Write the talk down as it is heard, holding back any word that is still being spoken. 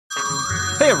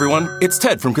Hey everyone, it's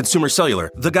Ted from Consumer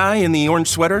Cellular, the guy in the orange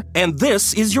sweater, and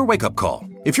this is your wake-up call.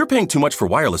 If you're paying too much for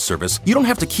wireless service, you don't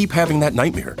have to keep having that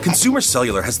nightmare. Consumer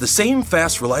Cellular has the same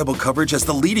fast, reliable coverage as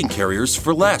the leading carriers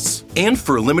for less. And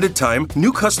for a limited time,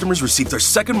 new customers receive their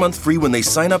second month free when they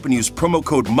sign up and use promo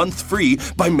code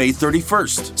MONTHFREE by May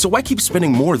 31st. So why keep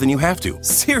spending more than you have to?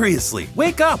 Seriously,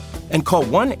 wake up and call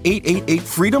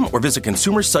 1-888-FREEDOM or visit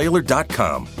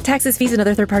consumercellular.com. Taxes, fees, and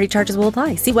other third-party charges will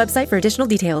apply. See website for additional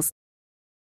details.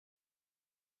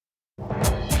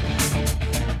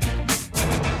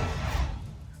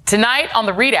 Tonight on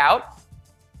The Readout,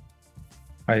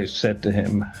 I said to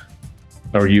him,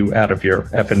 are you out of your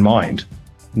effing mind?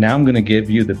 Now I'm going to give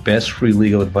you the best free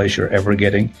legal advice you're ever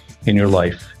getting in your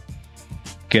life.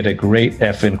 Get a great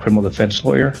effing criminal defense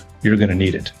lawyer. You're going to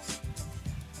need it.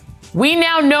 we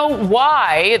now know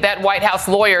why that White House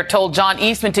lawyer told John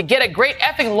Eastman to get a great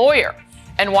effing lawyer,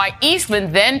 and why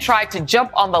Eastman then tried to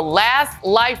jump on the last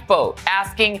lifeboat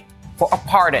asking for a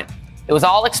pardon. It was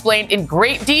all explained in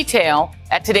great detail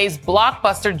at today's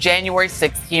blockbuster January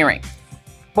 6th hearing.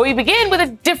 But we begin with a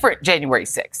different January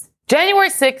 6th. January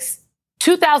 6th,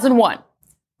 2001,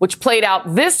 which played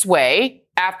out this way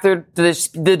after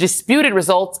the disputed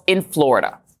results in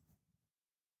Florida.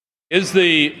 Is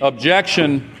the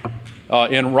objection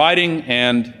in writing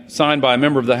and signed by a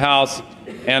member of the House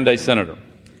and a senator?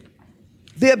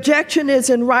 The objection is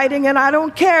in writing, and I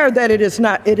don't care that it is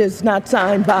not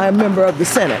signed by a member of the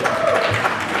Senate.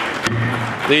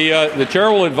 The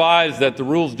chair will advise that the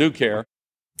rules do care.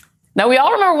 Now, we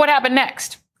all remember what happened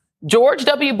next. George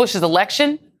W. Bush's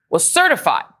election was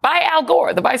certified by Al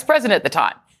Gore, the vice president at the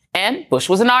time, and Bush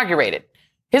was inaugurated.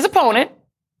 His opponent,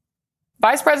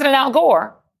 Vice President Al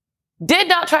Gore, did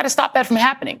not try to stop that from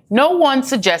happening. No one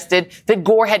suggested that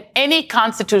Gore had any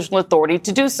constitutional authority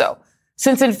to do so,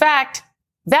 since, in fact,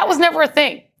 that was never a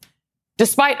thing,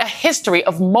 despite a history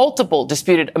of multiple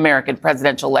disputed American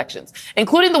presidential elections,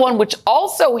 including the one which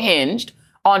also hinged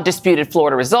on disputed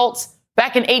Florida results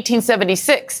back in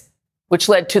 1876, which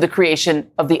led to the creation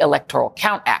of the Electoral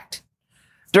Count Act.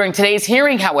 During today's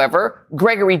hearing, however,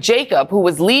 Gregory Jacob, who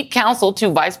was lead counsel to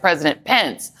Vice President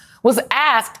Pence, was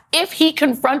asked if he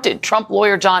confronted Trump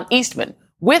lawyer John Eastman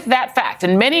with that fact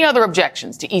and many other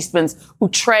objections to Eastman's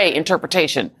outre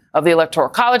interpretation of the Electoral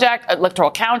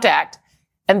Count Act.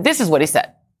 And this is what he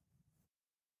said.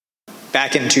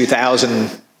 Back in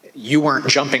 2000, you weren't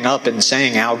jumping up and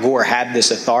saying Al Gore had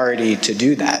this authority to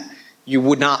do that. You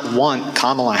would not want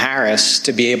Kamala Harris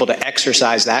to be able to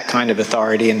exercise that kind of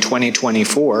authority in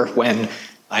 2024 when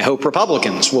I hope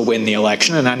Republicans will win the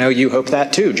election. And I know you hope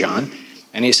that too, John.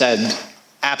 And he said,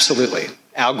 absolutely.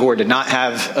 Al Gore did not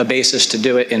have a basis to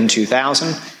do it in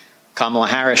 2000. Kamala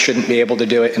Harris shouldn't be able to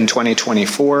do it in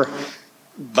 2024,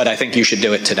 but I think you should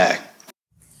do it today.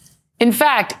 In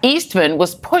fact, Eastman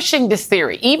was pushing this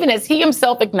theory, even as he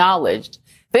himself acknowledged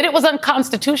that it was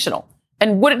unconstitutional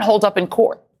and wouldn't hold up in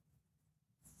court.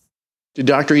 Did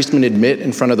Dr. Eastman admit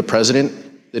in front of the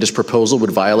president that his proposal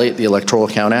would violate the Electoral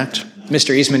Count Act?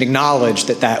 Mr. Eastman acknowledged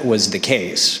that that was the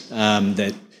case,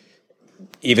 that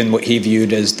even what he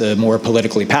viewed as the more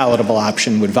politically palatable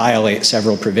option would violate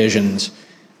several provisions.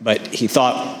 But he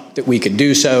thought that we could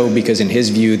do so because, in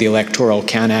his view, the Electoral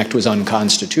Count Act was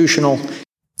unconstitutional.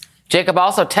 Jacob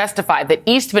also testified that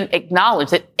Eastman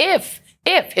acknowledged that if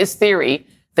his theory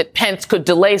that Pence could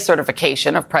delay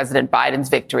certification of President Biden's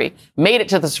victory made it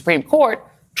to the Supreme Court,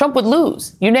 Trump would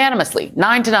lose unanimously,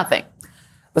 9-0.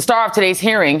 The star of today's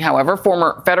hearing, however,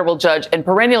 former federal judge and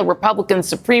perennial Republican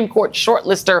Supreme Court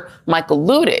shortlister Michael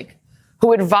Ludig,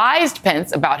 who advised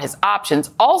Pence about his options,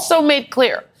 also made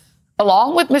clear,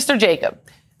 along with Mr. Jacob,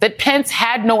 that Pence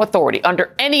had no authority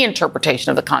under any interpretation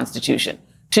of the Constitution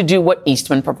to do what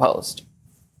Eastman proposed.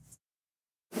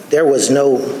 There was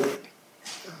no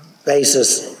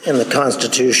basis in the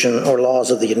Constitution or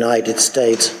laws of the United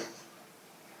States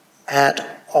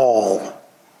at all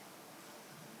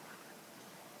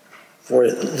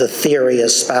for the theory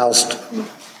espoused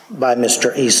by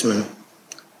Mr. Eastman.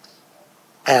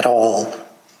 At all.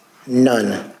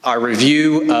 None. Our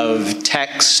review of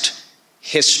text,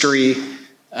 history,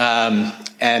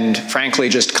 and frankly,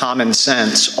 just common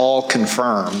sense all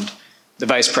confirmed the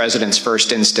vice president's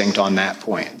first instinct on that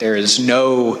point. There is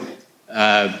no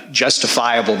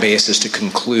justifiable basis to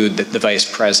conclude that the vice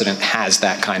president has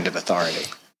that kind of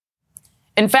authority.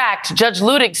 In fact, Judge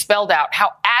Ludig spelled out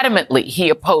how adamantly he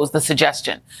opposed the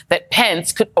suggestion that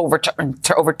Pence could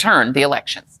overturn the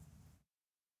elections.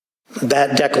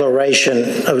 That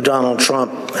declaration of Donald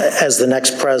Trump as the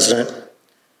next president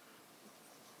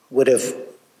would have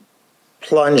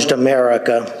plunged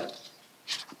America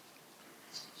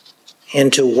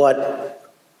into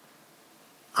what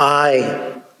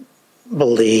I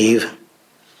believe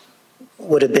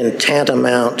would have been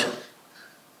tantamount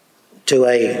to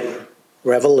a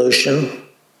revolution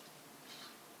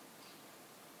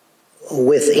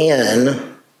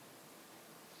within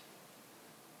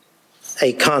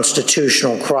a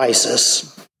constitutional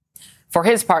crisis. For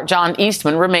his part, John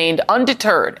Eastman remained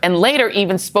undeterred and later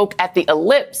even spoke at the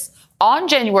Ellipse on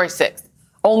January 6th,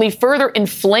 only further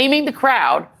inflaming the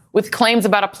crowd with claims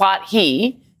about a plot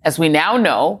he, as we now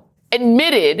know,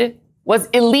 admitted was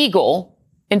illegal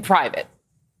in private.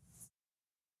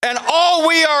 And all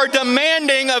we are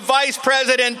demanding of Vice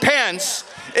President Pence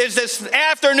is this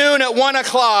afternoon at 1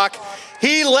 o'clock,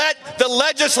 he let the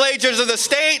legislatures of the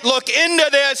state look into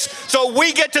this so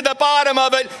we get to the bottom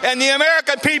of it and the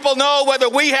American people know whether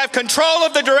we have control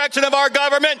of the direction of our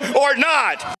government or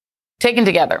not. Taken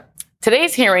together,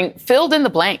 today's hearing filled in the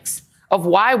blanks of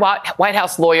why White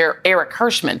House lawyer Eric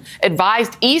Hirschman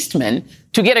advised Eastman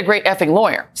to get a great effing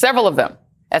lawyer, several of them,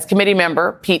 as committee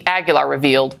member Pete Aguilar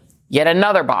revealed yet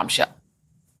another bombshell.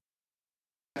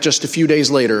 Just a few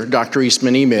days later, Dr.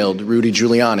 Eastman emailed Rudy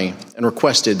Giuliani and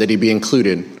requested that he be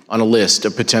included on a list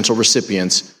of potential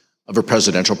recipients of a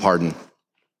presidential pardon.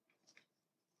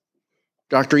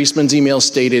 Dr. Eastman's email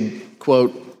stated,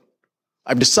 quote,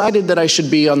 "I've decided that I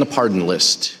should be on the pardon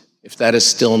list, if that is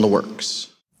still in the works."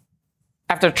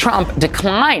 After Trump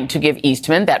declined to give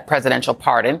Eastman that presidential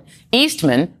pardon,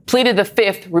 Eastman pleaded the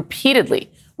fifth repeatedly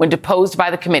when deposed by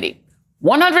the committee,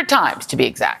 100 times to be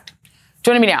exact.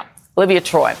 Joining me now, Olivia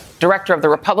Troy, director of the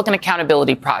Republican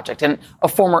Accountability Project and a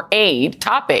former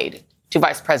top aide to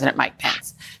Vice President Mike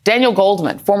Pence. Daniel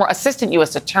Goldman, former assistant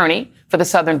U.S. attorney for the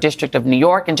Southern District of New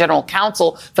York and general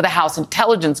counsel for the House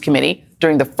Intelligence Committee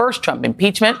during the first Trump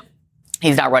impeachment.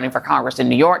 He's now running for Congress in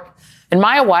New York. And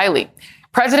Maya Wiley,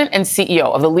 President and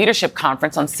CEO of the Leadership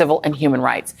Conference on Civil and Human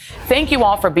Rights. Thank you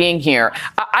all for being here.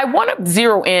 I want to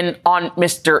zero in on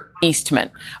Mr.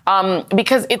 Eastman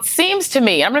because it seems to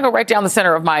me, I'm going to go right down the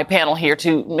center of my panel here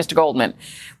to Mr. Goldman.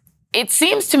 It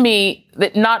seems to me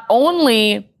that not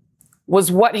only was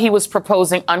what he was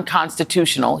proposing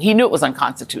unconstitutional, he knew it was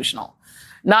unconstitutional.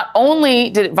 Not only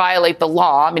did it violate the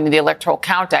law, I mean, the Electoral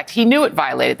Count Act, he knew it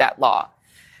violated that law.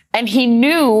 And he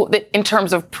knew that in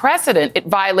terms of precedent, it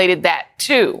violated that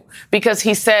too, because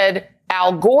he said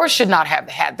Al Gore should not have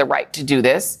had the right to do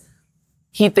this.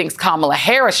 He thinks Kamala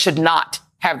Harris should not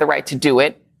have the right to do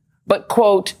it. But,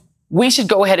 quote, we should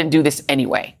go ahead and do this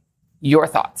anyway. Your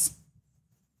thoughts?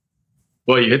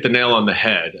 Well, you hit the nail on the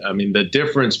head. I mean, the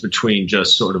difference between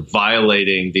just sort of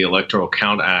violating the Electoral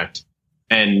Count Act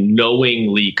and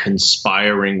knowingly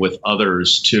conspiring with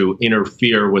others to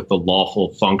interfere with the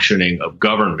lawful functioning of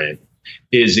government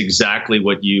is exactly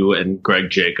what you and Greg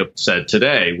Jacob said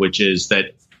today, which is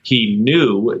that he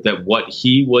knew that what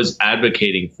he was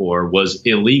advocating for was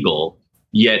illegal,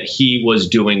 yet he was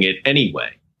doing it anyway.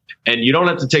 And you don't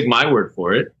have to take my word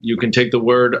for it. You can take the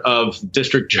word of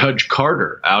District Judge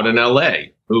Carter out in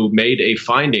L.A., who made a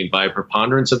finding by a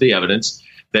preponderance of the evidence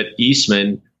that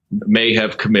Eastman may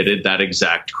have committed that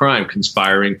exact crime,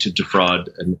 conspiring to defraud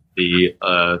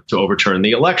to overturn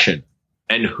the election.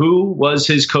 And who was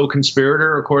his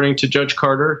co-conspirator, according to Judge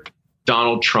Carter?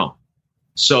 Donald Trump.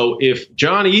 So if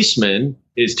John Eastman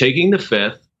is taking the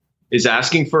fifth, is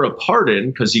asking for a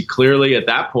pardon, because he clearly at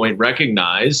that point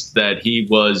recognized that he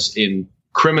was in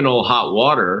criminal hot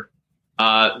water,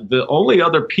 the only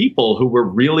other people who were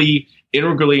really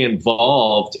integrally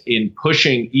involved in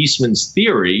pushing Eastman's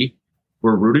theory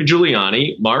were Rudy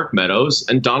Giuliani, Mark Meadows,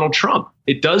 and Donald Trump.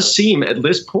 It does seem at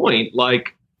this point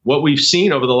like what we've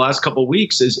seen over the last couple of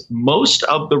weeks is most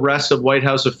of the rest of White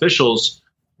House officials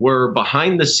were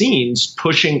behind the scenes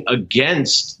pushing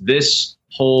against this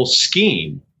whole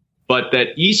scheme, but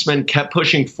that Eastman kept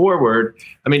pushing forward.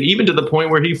 I mean, even to the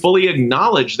point where he fully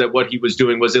acknowledged that what he was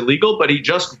doing was illegal, but he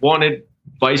just wanted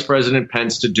Vice President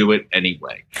Pence to do it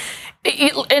anyway.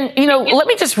 And, you know, let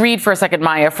me just read for a second,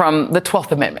 Maya, from the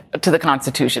 12th Amendment to the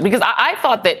Constitution, because I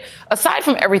thought that aside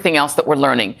from everything else that we're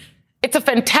learning, it's a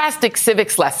fantastic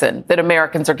civics lesson that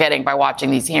Americans are getting by watching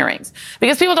these hearings,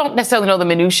 because people don't necessarily know the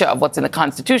minutia of what's in the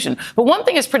Constitution. But one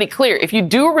thing is pretty clear. If you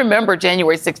do remember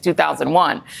January 6,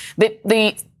 2001, that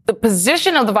the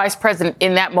position of the vice president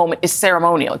in that moment is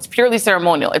ceremonial. It's purely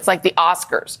ceremonial. It's like the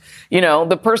Oscars. You know,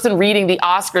 the person reading the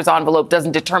Oscars envelope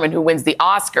doesn't determine who wins the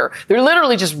Oscar. They're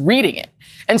literally just reading it.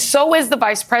 And so is the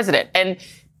vice president. And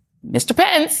Mr.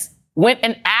 Pence went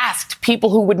and asked people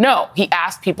who would know. He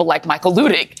asked people like Michael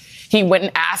Ludig. He went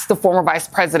and asked the former vice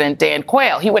president, Dan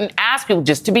Quayle. He went and asked people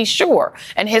just to be sure.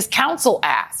 And his counsel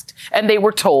asked, and they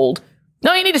were told,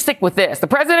 no, you need to stick with this. The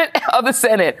president of the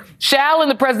Senate shall, in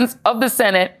the presence of the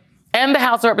Senate, and the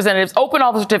House of Representatives open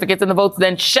all the certificates and the votes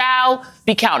then shall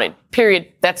be counted.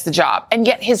 Period. That's the job. And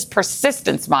yet his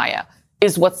persistence, Maya,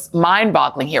 is what's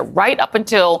mind-boggling here. Right up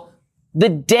until the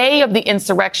day of the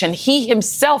insurrection, he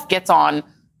himself gets on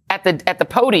at the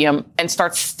podium and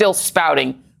starts still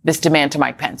spouting this demand to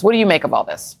Mike Pence. What do you make of all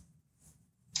this?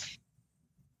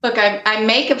 Look, I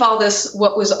make of all this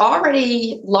what was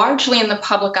already largely in the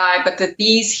public eye, but that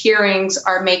these hearings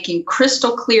are making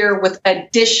crystal clear with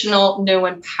additional new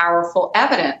and powerful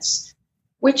evidence,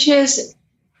 which is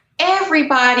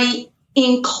everybody,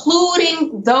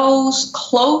 including those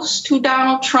close to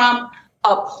Donald Trump,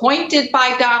 appointed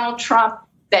by Donald Trump,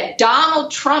 that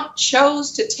Donald Trump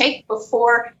chose to take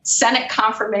before Senate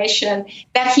confirmation,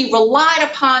 that he relied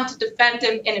upon to defend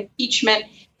him in impeachment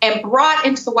and brought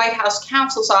into the White House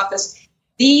counsel's office.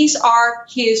 These are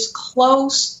his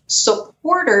close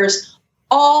supporters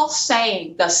all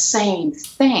saying the same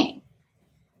thing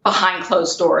behind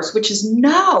closed doors, which is,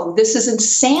 no, this is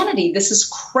insanity. This is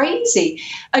crazy.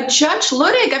 Judge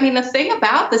Luttig, I mean, the thing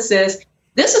about this is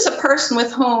a person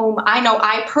with whom I know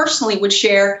I personally would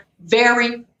share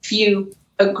very few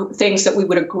things that we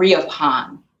would agree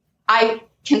upon. I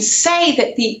can say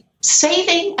that the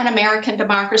saving an American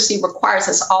democracy requires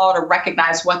us all to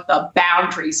recognize what the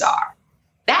boundaries are.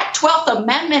 That 12th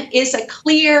Amendment is a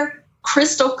clear,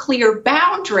 crystal clear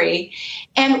boundary.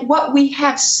 And what we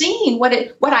have seen, what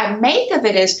I make of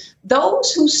it is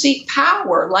those who seek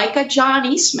power, like a John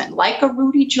Eastman, like a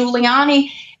Rudy Giuliani,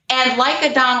 and like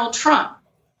a Donald Trump,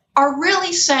 are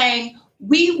really saying,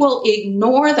 we will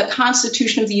ignore the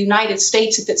Constitution of the United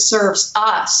States if it serves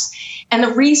us. And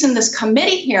the reason this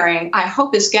committee hearing, I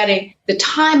hope, is getting the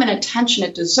time and attention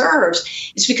it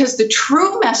deserves is because the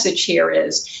true message here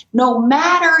is no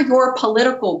matter your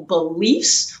political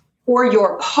beliefs or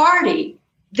your party,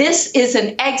 this is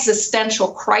an existential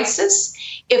crisis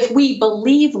if we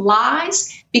believe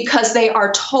lies because they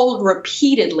are told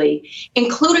repeatedly,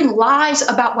 including lies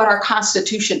about what our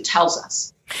Constitution tells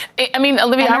us. I mean,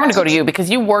 Olivia, I want to go to you because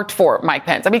you worked for Mike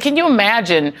Pence. I mean, can you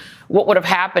imagine what would have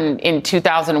happened in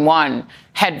 2001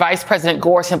 had Vice President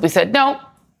Gore simply said, no,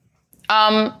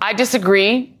 I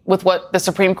disagree with what the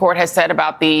Supreme Court has said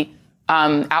about the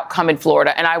outcome in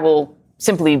Florida, and I will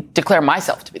simply declare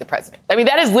myself to be the president. I mean,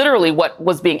 that is literally what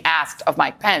was being asked of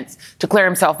Mike Pence, to declare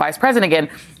himself vice president again.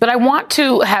 But I want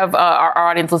to have our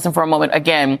audience listen for a moment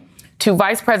again to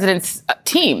Vice President's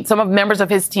team, some of members of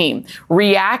his team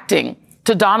reacting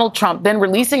to Donald Trump, then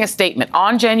releasing a statement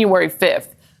on January 5th,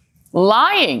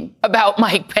 lying about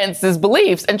Mike Pence's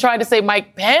beliefs and trying to say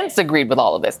Mike Pence agreed with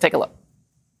all of this. Take a look.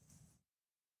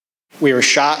 We were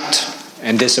shocked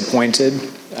and disappointed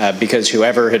because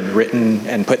whoever had written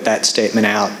and put that statement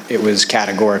out, it was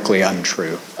categorically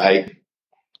untrue. I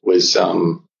was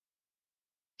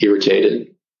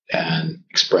irritated and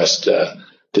expressed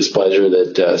displeasure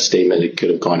that a statement could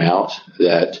have gone out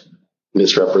that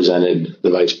misrepresented the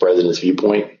vice president's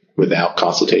viewpoint without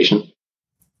consultation.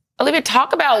 Olivia,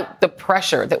 talk about the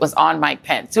pressure that was on Mike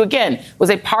Pence, who, again, was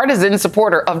a partisan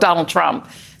supporter of Donald Trump,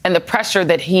 and the pressure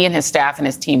that he and his staff and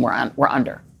his team were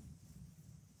under.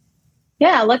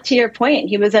 Yeah, look, to your point,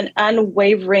 he was an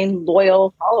unwavering,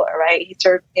 loyal follower, right? He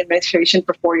served the administration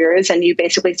for 4 years, and you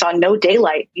basically saw no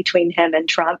daylight between him and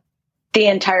Trump the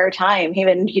entire time.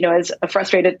 Even, as a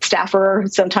frustrated staffer,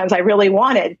 sometimes I really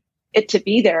wanted it to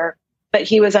be there, but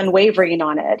he was unwavering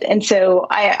on it. And so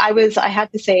I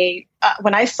have to say,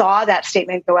 when I saw that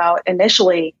statement go out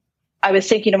initially, I was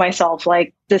thinking to myself,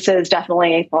 like, this is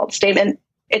definitely a false statement.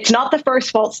 It's not the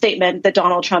first false statement that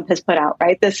Donald Trump has put out,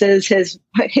 right? This is his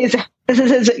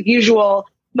usual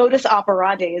modus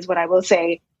operandi, is what I will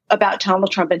say about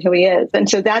Donald Trump and who he is. And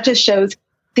so that just shows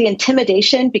the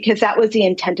intimidation, because that was the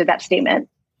intent of that statement.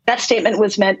 That statement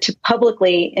was meant to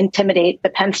publicly intimidate the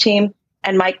Pence team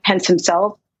and Mike Pence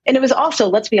himself. And it was also,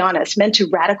 let's be honest, meant to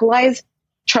radicalize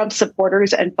Trump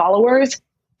supporters and followers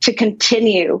to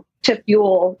continue to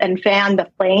fuel and fan the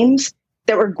flames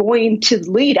that were going to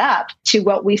lead up to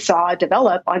what we saw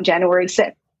develop on January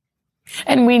 6th.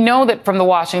 And we know that from the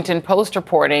Washington Post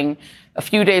reporting a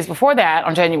few days before that,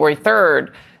 on January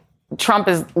 3rd, Trump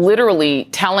is literally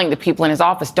telling the people in his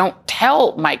office, don't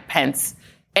tell Mike Pence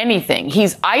anything.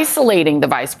 He's isolating the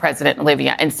vice president,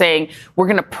 Olivia, and saying we're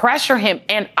going to pressure him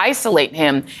and isolate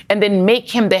him and then make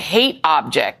him the hate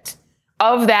object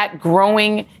of that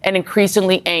growing and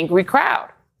increasingly angry crowd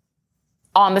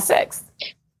on the 6th.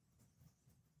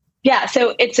 Yeah,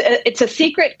 so it's a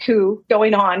secret coup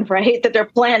going on, right, that they're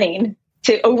planning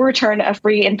to overturn a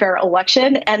free and fair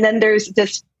election. And then there's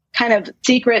this kind of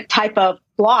secret type of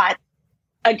plot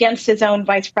against his own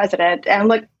vice president. And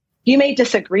look, You may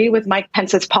disagree with Mike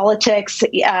Pence's politics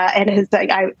and his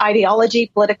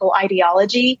political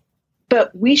ideology,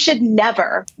 but we should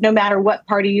never, no matter what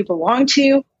party you belong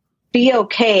to, be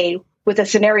okay with a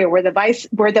scenario where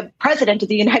the president of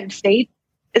the United States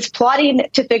is plotting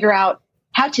to figure out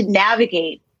how to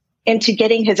navigate into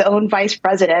getting his own vice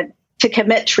president to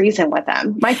commit treason with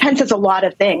him. Mike Pence is a lot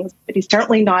of things, but he's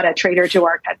certainly not a traitor to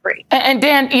our country. And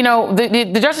Dan,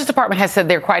 the Justice Department has said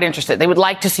they're quite interested. They would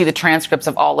like to see the transcripts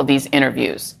of all of these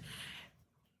interviews.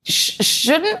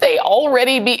 Shouldn't they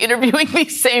already be interviewing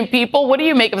these same people? What do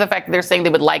you make of the fact that they're saying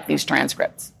they would like these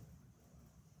transcripts?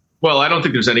 Well, I don't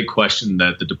think there's any question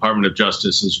that the Department of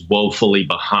Justice is woefully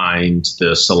behind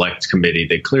the Select Committee.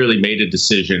 They clearly made a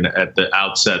decision at the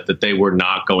outset that they were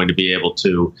not going to be able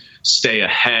to stay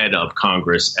ahead of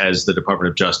Congress as the Department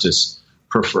of Justice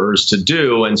prefers to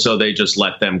do. And so they just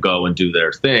let them go and do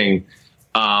their thing.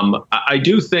 I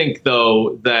do think,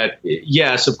 though, that,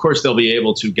 yes, of course, they'll be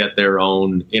able to get their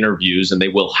own interviews and they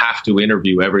will have to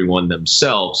interview everyone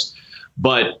themselves.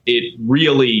 But it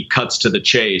really cuts to the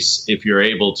chase if you're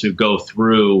able to go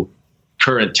through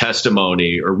current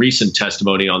testimony or recent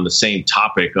testimony on the same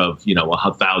topic of,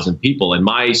 1,000 people. And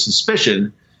my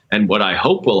suspicion and what I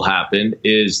hope will happen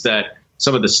is that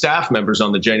some of the staff members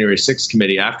on the January 6th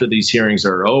committee, after these hearings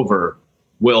are over,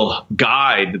 will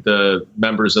guide the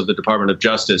members of the Department of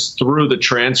Justice through the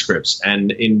transcripts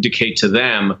and indicate to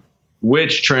them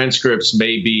which transcripts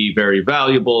may be very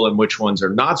valuable and which ones are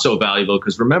not so valuable.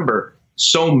 Because remember,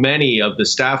 so many of the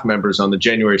staff members on the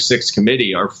January 6th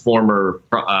committee are former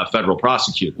federal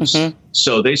prosecutors. Mm-hmm.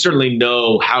 So they certainly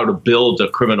know how to build a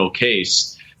criminal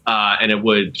case. And it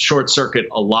would short circuit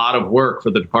a lot of work for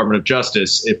the Department of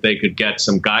Justice if they could get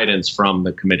some guidance from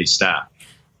the committee staff.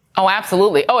 Oh,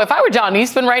 absolutely. Oh, if I were John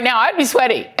Eastman right now, I'd be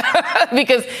sweaty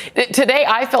because today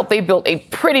I felt they built a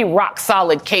pretty rock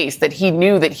solid case that he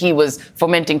knew that he was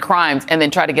fomenting crimes and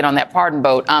then tried to get on that pardon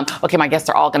boat. OK, my guests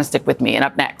are all going to stick with me. And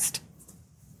up next.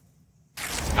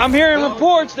 I'm hearing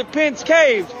reports that Pence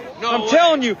caved. I'm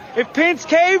telling you, if Pence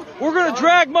caved, we're going to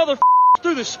drag motherfuckers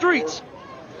through the streets.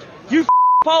 You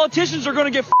politicians are going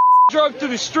to get drugged through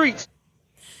the streets.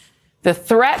 The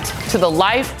threat to the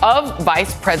life of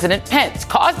Vice President Pence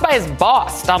caused by his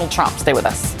boss, Donald Trump. Stay with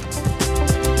us.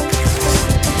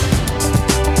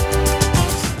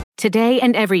 Today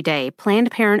and every day, Planned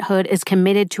Parenthood is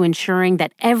committed to ensuring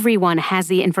that everyone has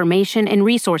the information and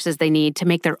resources they need to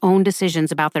make their own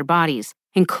decisions about their bodies,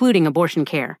 including abortion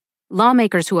care.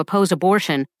 Lawmakers who oppose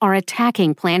abortion are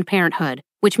attacking Planned Parenthood,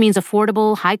 which means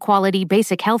affordable, high-quality,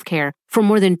 basic health care for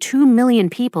more than 2 million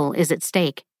people is at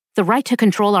stake. The right to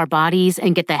control our bodies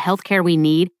and get the health care we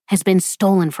need has been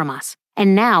stolen from us.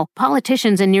 And now,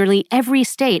 politicians in nearly every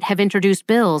state have introduced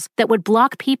bills that would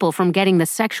block people from getting the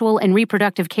sexual and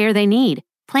reproductive care they need.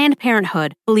 Planned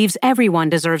Parenthood believes everyone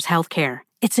deserves health care.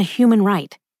 It's a human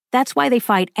right. That's why they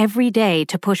fight every day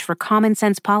to push for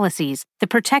common-sense policies that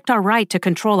protect our right to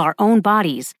control our own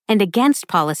bodies and against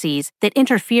policies that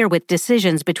interfere with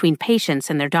decisions between patients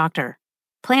and their doctor.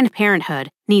 Planned Parenthood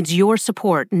needs your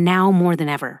support now more than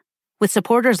ever. With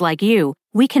supporters like you,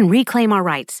 we can reclaim our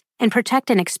rights and protect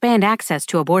and expand access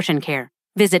to abortion care.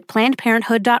 Visit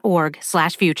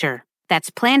PlannedParenthood.org/future.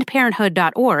 That's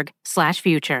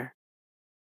PlannedParenthood.org/future.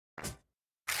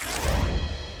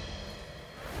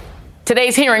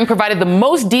 Today's hearing provided the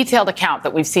most detailed account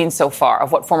that we've seen so far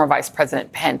of what former Vice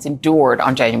President Pence endured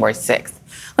on January 6th.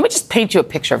 Let me just paint you a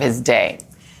picture of his day.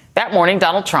 That morning,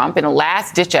 Donald Trump, in a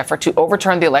last-ditch effort to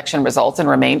overturn the election results and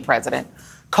remain president,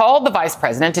 called the vice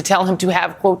president to tell him to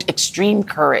have, quote, extreme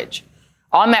courage.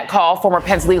 On that call, former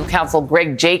Pence legal counsel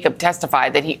Greg Jacob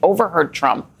testified that he overheard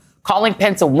Trump calling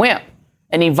Pence a wimp,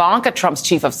 and Ivanka, Trump's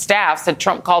chief of staff, said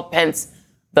Trump called Pence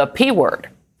the P word.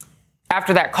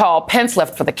 After that call, Pence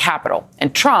left for the Capitol,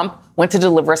 and Trump went to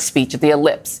deliver a speech at the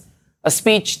Ellipse, a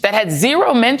speech that had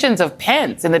zero mentions of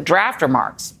Pence in the draft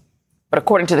remarks. But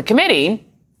according to the committee,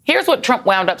 here's what Trump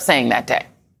wound up saying that day.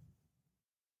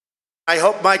 I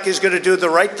hope Mike is going to do the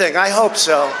right thing. I hope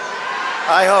so.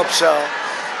 I hope so.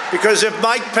 Because if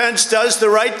Mike Pence does the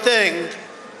right thing,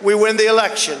 we win the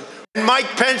election.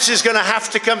 Mike Pence is going to have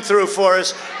to come through for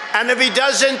us. And if he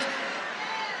doesn't,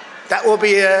 that will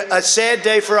be a sad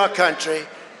day for our country.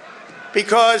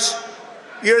 Because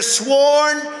you're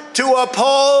sworn to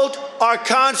uphold our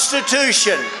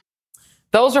Constitution.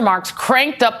 Those remarks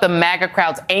cranked up the MAGA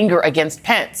crowd's anger against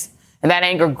Pence. And that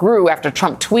anger grew after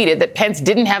Trump tweeted that Pence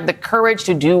didn't have the courage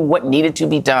to do what needed to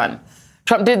be done.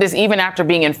 Trump did this even after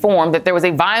being informed that there was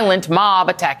a violent mob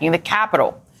attacking the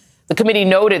Capitol. The committee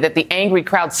noted that the angry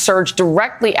crowd surged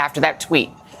directly after that tweet.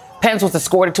 Pence was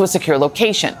escorted to a secure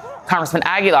location. Congressman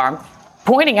Aguilar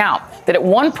pointing out that at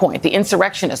one point the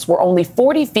insurrectionists were only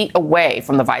 40 feet away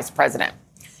from the vice president.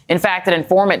 In fact, an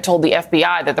informant told the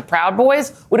FBI that the Proud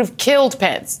Boys would have killed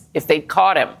Pence if they'd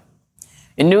caught him.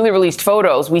 In newly released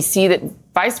photos, we see that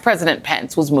Vice President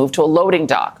Pence was moved to a loading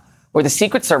dock where the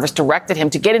Secret Service directed him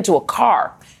to get into a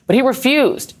car, but he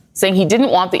refused, saying he didn't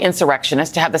want the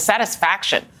insurrectionists to have the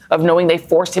satisfaction of knowing they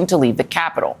forced him to leave the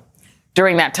Capitol.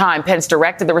 During that time, Pence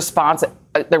directed the response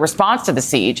to the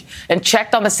siege and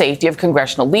checked on the safety of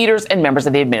congressional leaders and members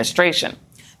of the administration.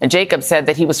 And Jacob said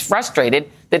that he was frustrated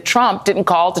that Trump didn't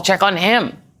call to check on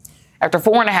him. After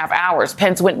 4.5 hours,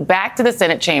 Pence went back to the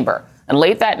Senate chamber and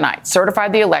late that night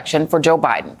certified the election for Joe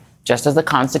Biden, just as the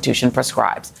Constitution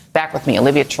prescribes. Back with me,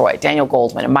 Olivia Troy, Daniel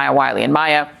Goldman, and Maya Wiley. And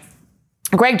Maya,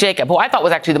 Greg Jacob, who I thought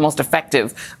was actually the most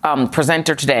effective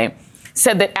presenter today,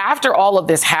 said that after all of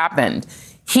this happened,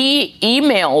 he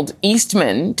emailed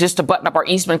Eastman, just to button up our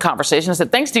Eastman conversation, and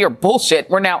said, thanks to your bullshit,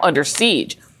 we're now under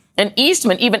siege. And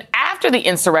Eastman, even after the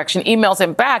insurrection, emails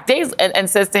him back days and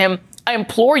says to him, I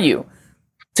implore you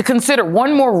to consider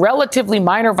one more relatively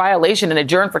minor violation and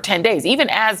adjourn for 10 days. Even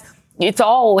as it's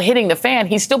all hitting the fan,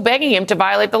 he's still begging him to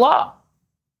violate the law.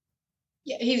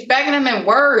 Yeah, he's begging him in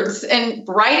words and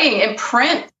writing in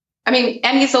print. I mean,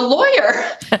 and he's a lawyer.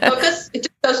 So it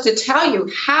just goes to tell you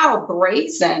how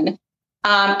brazen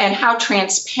and how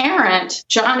transparent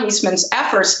John Eastman's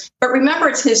efforts. But remember,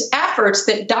 it's his efforts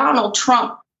that Donald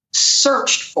Trump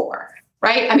searched for,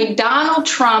 right? I mean, Donald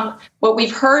Trump, what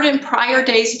we've heard in prior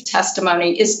days of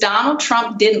testimony is Donald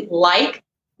Trump didn't like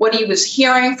what he was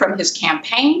hearing from his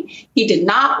campaign. He did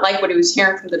not like what he was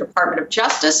hearing from the Department of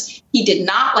Justice. He did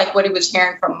not like what he was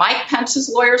hearing from Mike Pence's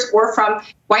lawyers or from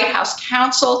White House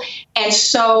counsel. And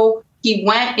so he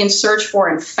went in search for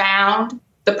and found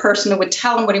the person who would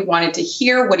tell him what he wanted to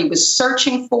hear, what he was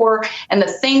searching for, and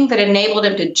the thing that enabled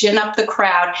him to gin up the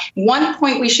crowd. One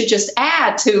point we should just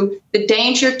add to the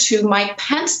danger to Mike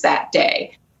Pence that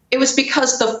day. It was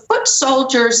because the foot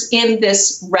soldiers in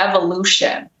this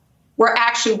revolution were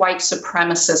actually white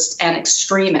supremacists and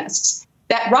extremists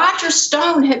that Roger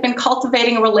Stone had been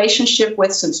cultivating a relationship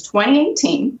with since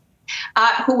 2018,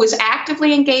 who was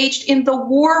actively engaged in the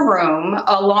war room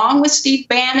along with Steve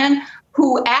Bannon,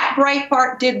 who at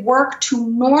Breitbart did work to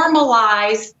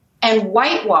normalize and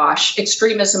whitewash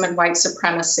extremism and white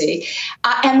supremacy.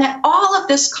 And that all of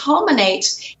this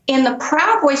culminates in the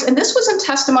Proud Boys. And this was in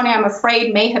testimony, I'm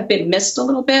afraid, may have been missed a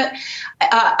little bit,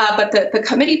 but the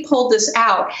committee pulled this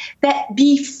out, that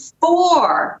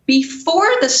before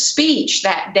the speech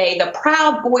that day, the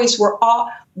Proud Boys were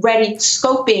already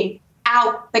scoping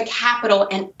out the Capitol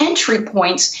and entry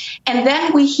points. And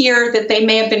then we hear that they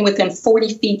may have been within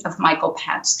 40 feet of Michael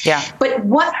Pence. Yeah. But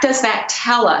what does that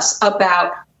tell us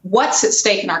about what's at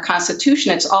stake in our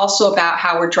Constitution? It's also about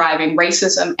how we're driving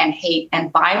racism and hate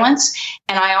and violence.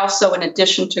 And I also, in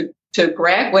addition to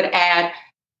Greg, would add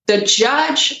the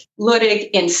Judge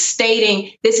Luttig in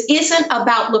stating this isn't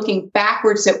about looking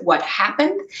backwards at what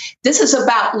happened. This is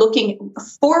about looking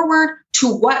forward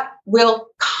to what will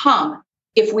come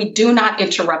if we do not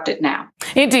interrupt it now.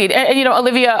 Indeed. And,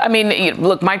 Olivia, I mean,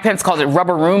 look, Mike Pence called it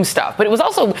rubber room stuff, but it was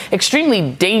also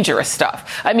extremely dangerous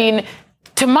stuff. I mean,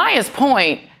 to Maya's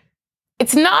point,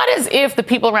 it's not as if the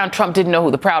people around Trump didn't know who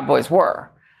the Proud Boys were,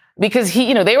 because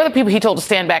they were the people he told to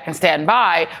stand back and stand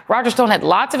by. Roger Stone had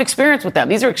lots of experience with them.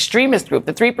 These are extremist group,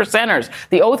 the Three Percenters,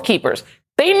 the Oath Keepers.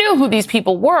 They knew who these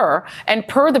people were. And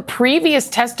per the previous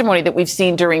testimony that we've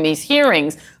seen during these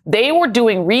hearings, they were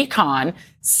doing recon.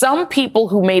 Some people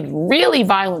who made really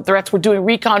violent threats were doing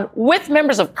recon with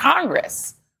members of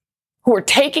Congress who were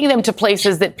taking them to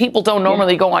places that people don't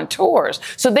normally go on tours.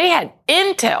 So they had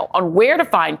intel on where to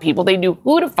find people. They knew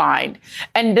who to find.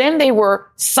 And then they were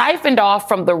siphoned off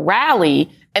from the rally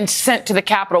and sent to the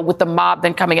Capitol with the mob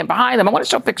then coming in behind them. I want to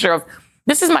show a picture of,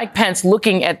 this is Mike Pence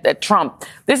looking at Trump.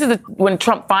 This is when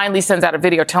Trump finally sends out a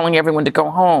video telling everyone to go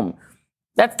home.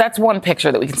 That's one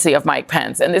picture that we can see of Mike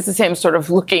Pence. And this is him sort of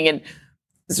looking and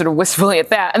sort of wistfully at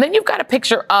that. And then you've got a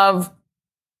picture of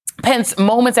Pence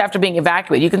moments after being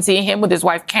evacuated. You can see him with his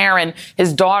wife, Karen,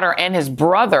 his daughter, and his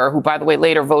brother, who, by the way,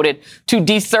 later voted to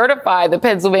decertify the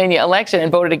Pennsylvania election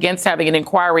and voted against having an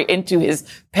inquiry into his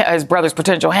brother's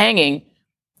potential hanging.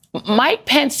 Mike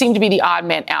Pence seemed to be the odd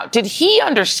man out. Did he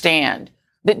understand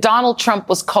that Donald Trump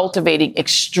was cultivating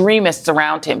extremists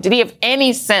around him? Did he have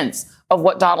any sense of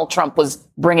what Donald Trump was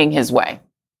bringing his way,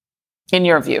 in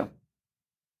your view?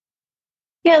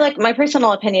 Yeah, like my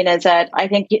personal opinion is that I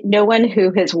think no one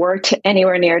who has worked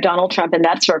anywhere near Donald Trump in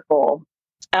that circle,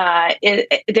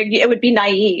 it would be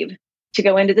naive to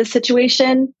go into this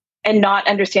situation and not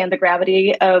understand the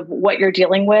gravity of what you're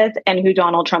dealing with and who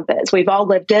Donald Trump is. We've all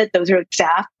lived it. Those are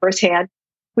staff firsthand.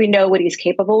 We know what he's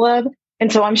capable of.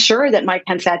 And so I'm sure that Mike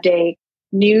Pence that day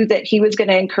knew that he was going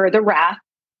to incur the wrath,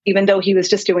 even though he was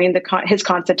just doing his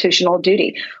constitutional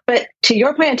duty. But to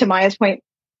your point and to Maya's point,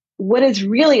 what is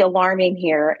really alarming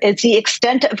here is the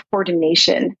extent of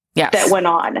coordination that went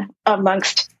on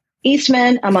amongst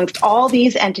Eastman, amongst all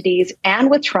these entities, and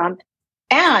with Trump,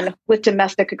 and with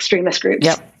domestic extremist groups.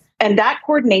 And that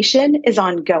coordination is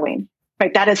ongoing,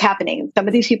 right? That is happening. Some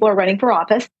of these people are running for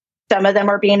office. Some of them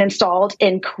are being installed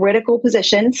in critical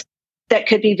positions that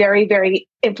could be very, very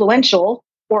influential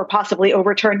or possibly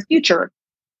overturn future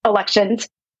elections.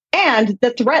 And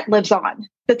the threat lives on.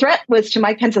 The threat was to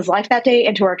Mike Pence's life that day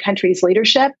and to our country's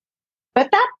leadership.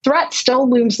 But that threat still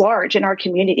looms large in our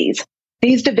communities.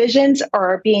 These divisions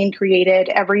are being created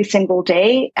every single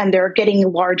day, and they're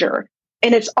getting larger.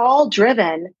 And it's all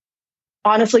driven,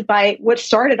 honestly, by what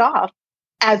started off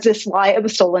as this lie of a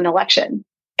stolen election.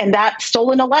 And that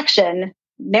stolen election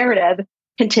narrative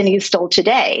continues still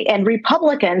today. And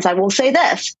Republicans, I will say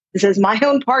this is my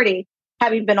own party,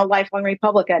 having been a lifelong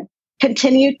Republican,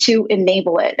 continue to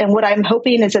enable it. And what I'm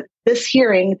hoping is that these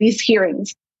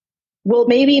hearings will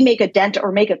maybe make a dent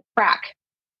or make a crack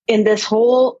in this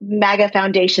whole MAGA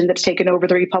foundation that's taken over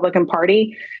the Republican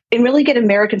Party, and really get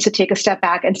Americans to take a step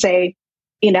back and say,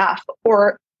 enough,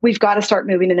 or we've got to start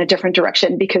moving in a different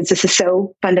direction because this is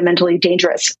so fundamentally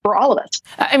dangerous for all of us.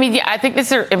 I mean, I think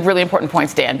these are really important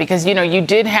points, Dan, because, you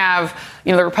did have,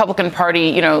 the Republican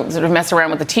Party, sort of mess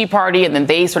around with the Tea Party, and then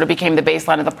they sort of became the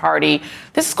baseline of the party.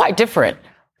 This is quite different.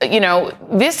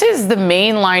 This is the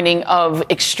mainlining of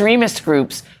extremist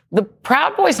groups. The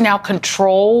Proud Boys now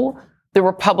control the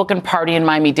Republican Party in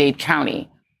Miami-Dade County.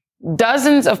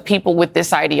 Dozens of people with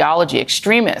this ideology,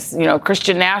 extremists,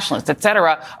 Christian nationalists, et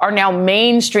cetera, are now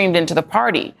mainstreamed into the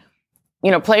party.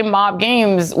 Play mob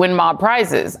games, win mob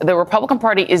prizes. The Republican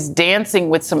Party is dancing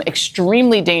with some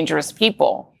extremely dangerous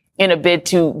people in a bid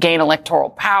to gain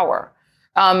electoral power.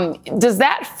 Does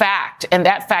that fact, and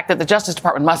that fact that the Justice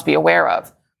Department must be aware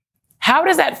of, how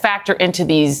does that factor into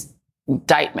these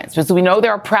indictments? Because we know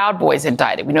there are Proud Boys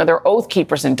indicted. We know there are Oath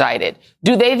Keepers indicted.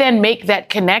 Do they then make that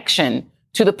connection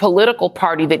to the political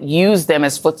party that used them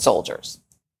as foot soldiers?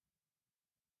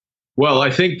 Well, I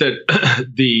think that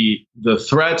the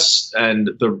threats and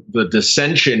the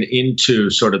dissension into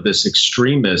sort of this these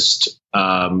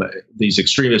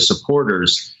extremist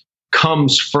supporters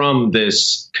comes from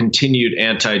this continued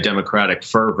anti-democratic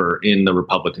fervor in the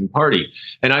Republican Party.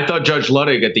 And I thought Judge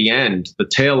Luttig at the end, the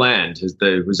tail end,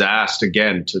 was asked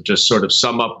again to just sort of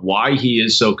sum up why he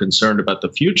is so concerned about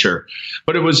the future.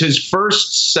 But it was his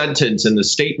first sentence in the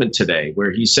statement today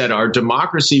where he said, our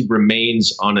democracy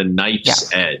remains on a knife's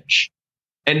edge.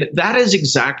 And that is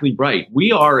exactly right.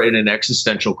 We are in an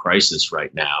existential crisis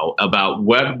right now about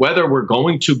whether we're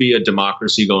going to be a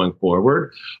democracy going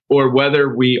forward or whether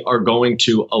we are going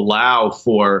to allow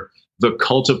for the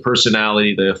cult of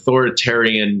personality, the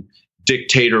authoritarian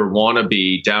dictator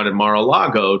wannabe down in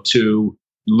Mar-a-Lago to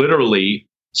literally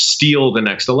steal the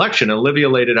next election. Olivia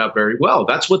laid it out very well.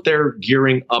 That's what they're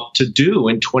gearing up to do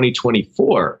in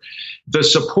 2024. The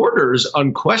supporters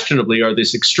unquestionably are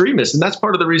this extremist. And that's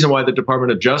part of the reason why the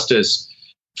Department of Justice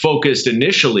focused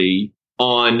initially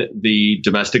on the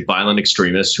domestic violent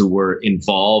extremists who were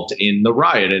involved in the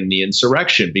riot and the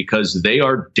insurrection, because they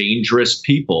are dangerous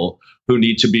people who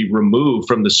need to be removed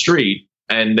from the street,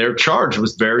 and they're charged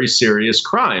with very serious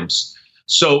crimes.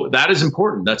 So that is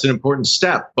important. That's an important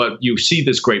step. But you see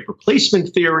this great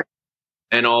replacement theory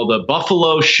and all the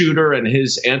Buffalo shooter and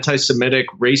his anti-Semitic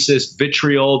racist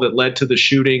vitriol that led to the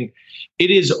shooting.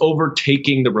 It is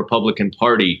overtaking the Republican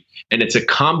Party. And it's a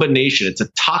combination. It's a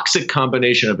toxic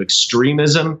combination of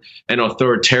extremism and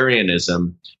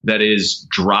authoritarianism that is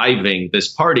driving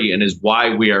this party and is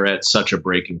why we are at such a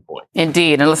breaking point.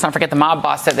 Indeed. And let's not forget the mob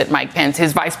boss said that Mike Pence,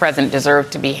 his vice president,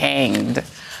 deserved to be hanged.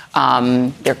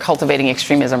 They're cultivating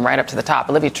extremism right up to the top.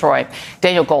 Olivia Troy,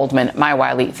 Daniel Goldman, Maya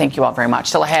Wiley, thank you all very much.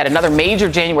 Still ahead, another major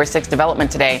January 6th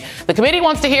development today. The committee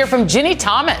wants to hear from Ginny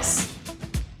Thomas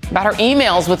about her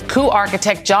emails with coup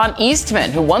architect John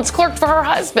Eastman, who once clerked for her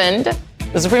husband,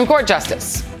 the Supreme Court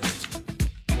Justice.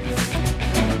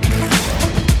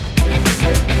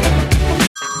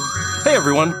 Hey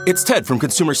everyone, it's Ted from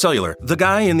Consumer Cellular, the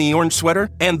guy in the orange sweater,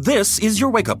 and this is your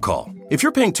wake-up call. If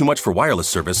you're paying too much for wireless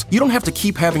service, you don't have to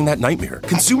keep having that nightmare.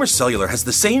 Consumer Cellular has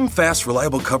the same fast,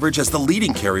 reliable coverage as the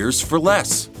leading carriers for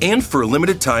less. And for a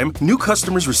limited time, new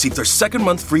customers receive their second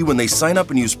month free when they sign up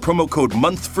and use promo code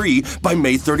MONTHFREE by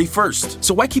May 31st.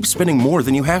 So why keep spending more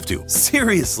than you have to?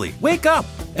 Seriously, wake up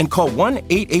and call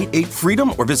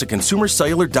 1-888-FREEDOM or visit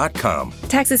consumercellular.com.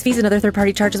 Taxes, fees, and other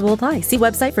third-party charges will apply. See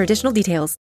website for additional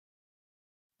details.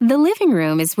 The living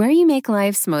room is where you make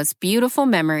life's most beautiful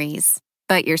memories.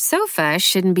 But your sofa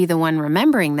shouldn't be the one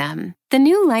remembering them. The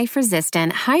new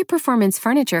life-resistant, high-performance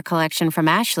furniture collection from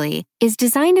Ashley is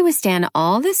designed to withstand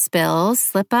all the spills,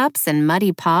 slip-ups, and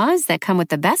muddy paws that come with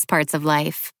the best parts of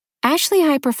life. Ashley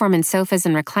high-performance sofas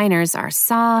and recliners are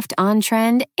soft,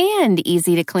 on-trend, and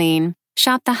easy to clean.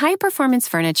 Shop the high-performance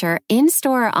furniture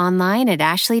in-store or online at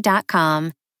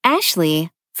ashley.com.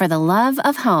 Ashley, for the love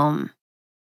of home.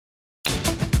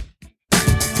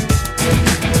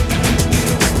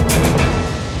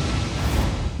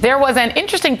 There was an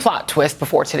interesting plot twist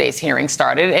before today's hearing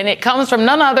started, and it comes from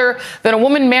none other than a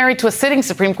woman married to a sitting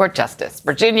Supreme Court Justice,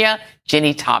 Virginia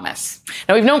Ginny Thomas.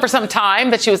 Now, we've known for some time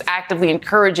that she was actively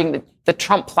encouraging the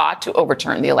Trump plot to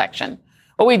overturn the election.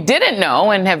 What we didn't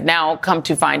know, and have now come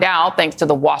to find out, thanks to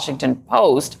the Washington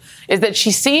Post, is that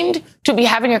she seemed to be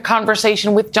having a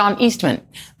conversation with John Eastman,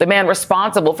 the man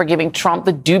responsible for giving Trump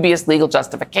the dubious legal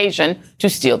justification to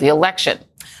steal the election.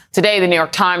 Today, the New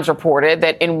York Times reported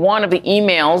that in one of the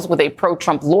emails with a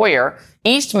pro-Trump lawyer,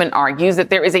 Eastman argues that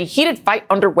there is a heated fight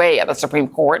underway at the Supreme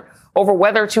Court over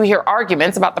whether to hear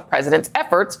arguments about the president's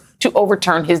efforts to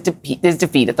overturn his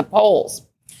defeat at the polls.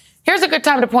 Here's a good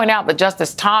time to point out that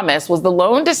Justice Thomas was the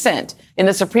lone dissent in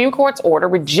the Supreme Court's order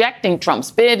rejecting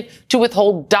Trump's bid to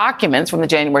withhold documents from the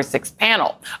January 6th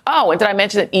panel. Oh, and did I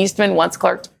mention that Eastman once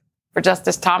clerked for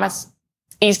Justice Thomas?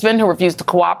 Eastman, who refused to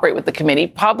cooperate with the committee,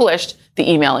 published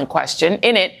the email in question.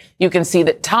 In it, you can see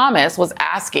that Thomas was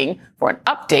asking for an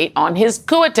update on his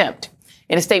coup attempt.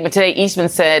 In a statement today, Eastman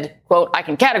said, quote, "I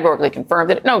can categorically confirm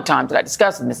that at no time did I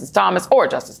discuss with Mrs. Thomas or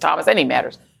Justice Thomas any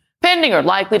matters pending or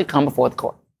likely to come before the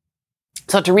court."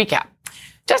 So to recap,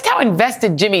 just how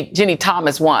invested Ginny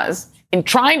Thomas was in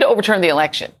trying to overturn the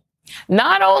election.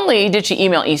 Not only did she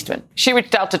email Eastman, she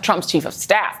reached out to Trump's chief of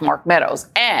staff, Mark Meadows,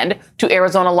 and to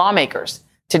Arizona lawmakers.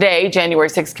 Today, January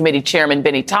 6th committee chairman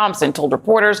Benny Thompson told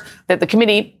reporters that the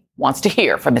committee wants to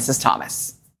hear from Mrs.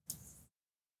 Thomas.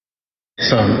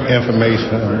 Some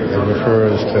information that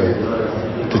refers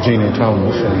to Ginny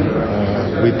Thomas,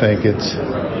 and we think it's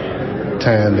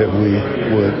time that we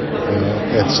would,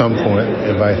 at some point,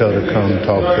 invite her to come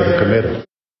talk to the committee.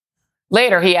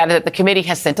 Later, he added that the committee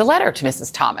has sent a letter to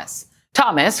Mrs. Thomas.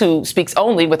 Thomas, who speaks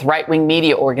only with right-wing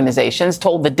media organizations,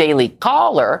 told the Daily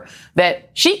Caller that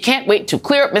she can't wait to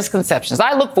clear up misconceptions.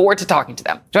 I look forward to talking to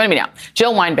them. Joining me now,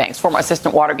 Jill Wine-Banks, former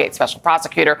assistant Watergate special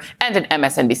prosecutor and an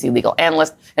MSNBC legal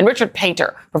analyst, and Richard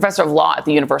Painter, professor of law at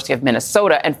the University of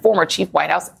Minnesota and former chief White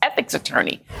House ethics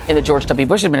attorney in the George W.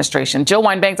 Bush administration. Jill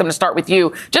Wine-Banks, I'm going to start with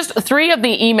you. Just three of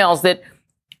the emails that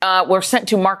were sent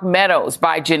to Mark Meadows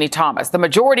by Ginny Thomas. The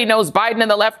majority knows Biden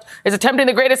and the left is attempting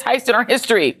the greatest heist in our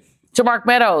history. To Mark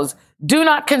Meadows, do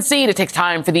not concede. It takes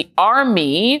time for the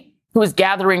army who is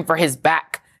gathering for his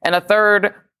back. And a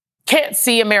third, can't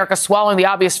see America swallowing the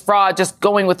obvious fraud, just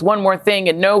going with one more thing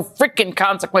and no freaking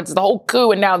consequences. The whole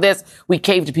coup and now this. We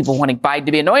cave to people wanting Biden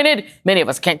to be anointed. Many of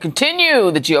us can't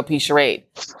continue the GOP charade.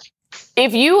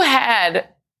 If you had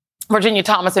Virginia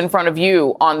Thomas in front of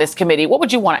you on this committee, what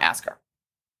would you want to ask her?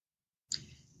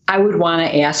 I would want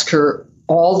to ask her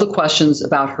all the questions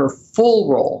about her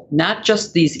full role, not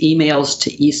just these emails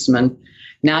to Eastman,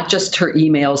 not just her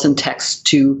emails and texts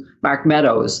to Mark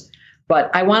Meadows, but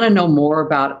I want to know more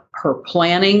about her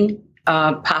planning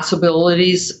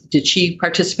possibilities. Did she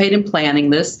participate in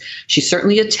planning this? She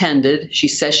certainly attended. She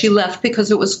says she left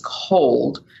because it was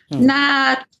cold.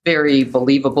 Not very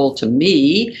believable to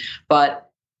me, but,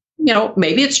 you know,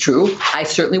 maybe it's true. I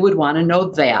certainly would want to know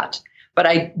that. But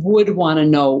I would want to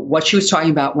know what she was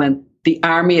talking about when the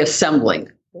army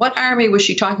assembling. What army was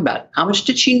she talking about? How much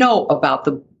did she know about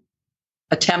the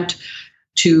attempt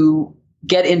to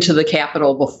get into the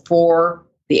Capitol before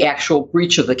the actual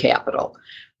breach of the Capitol?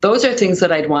 Those are things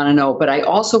that I'd want to know. But I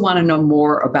also want to know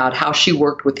more about how she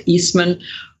worked with Eastman,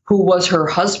 who was her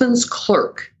husband's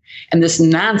clerk. And this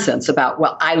nonsense about,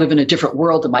 well, I live in a different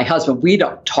world than my husband. We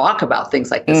don't talk about things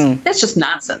like this. That's just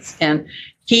nonsense. And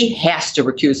he has to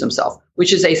recuse himself,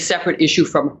 which is a separate issue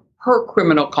from her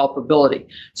criminal culpability.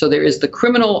 So there is the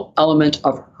criminal element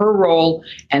of her role,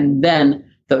 and then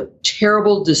the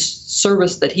terrible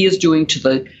disservice that he is doing to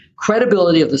the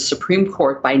credibility of the Supreme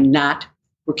Court by not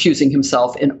recusing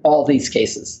himself in all these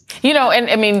cases. You know, and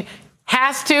I mean,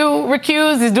 has to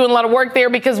recuse. He's doing a lot of work there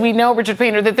because we know, Richard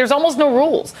Painter, that there's almost no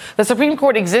rules. The Supreme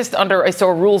Court exists under a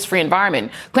sort of rules-free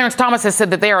environment. Clarence Thomas has said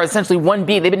that they are essentially one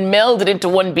being. They've been melded into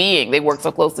one being. They work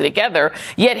so closely together.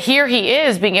 Yet here he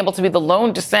is being able to be the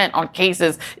lone dissent on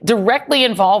cases directly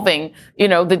involving,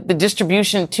 the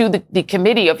distribution to the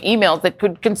committee of emails that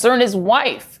could concern his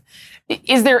wife.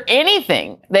 Is there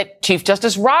anything that Chief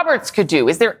Justice Roberts could do?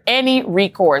 Is there any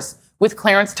recourse with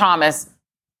Clarence Thomas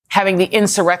having the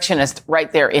insurrectionist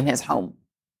right there in his home?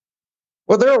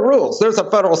 Well, there are rules. There's a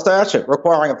federal statute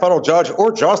requiring a federal judge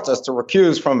or justice to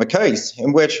recuse from a case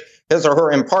in which his or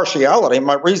her impartiality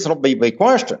might reasonably be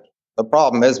questioned. The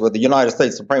problem is with the United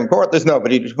States Supreme Court, there's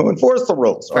nobody to enforce the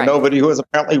rules, or nobody who is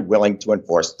apparently willing to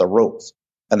enforce the rules.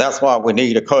 And that's why we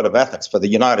need a code of ethics for the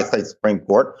United States Supreme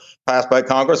Court passed by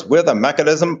Congress with a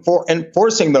mechanism for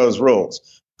enforcing those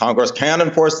rules. Congress can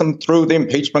enforce them through the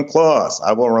impeachment clause.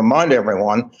 I will remind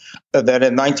everyone that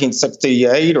in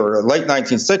 1968 or late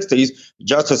 1960s,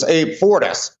 Justice Abe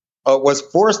Fortas was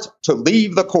forced to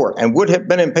leave the court and would have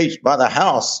been impeached by the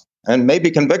House and maybe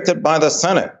convicted by the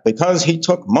Senate because he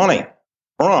took money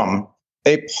from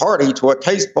a party to a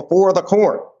case before the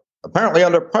court, apparently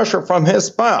under pressure from his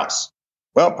spouse.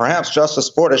 Well, perhaps Justice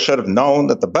Fortas should have known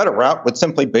that the better route would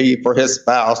simply be for his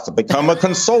spouse to become a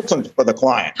consultant for the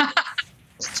client.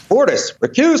 Fortas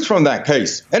recused from that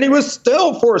case, and he was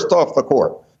still forced off the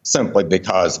court simply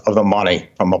because of the money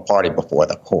from a party before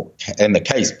the court, in the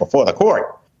case before the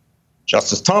court.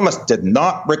 Justice Thomas did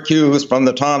not recuse from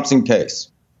the Thompson case.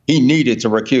 He needed to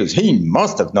recuse. He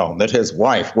must have known that his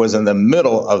wife was in the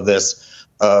middle of this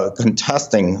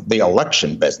contesting the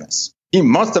election business. He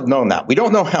must have known that. We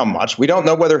don't know how much. We don't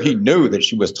know whether he knew that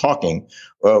she was talking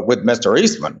with Mr.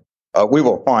 Eastman. We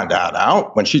will find that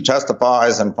out when she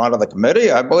testifies in front of the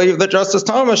committee. I believe that Justice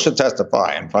Thomas should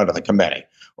testify in front of the committee,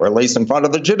 or at least in front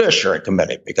of the Judiciary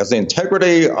Committee, because the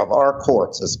integrity of our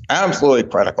courts is absolutely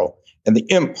critical in the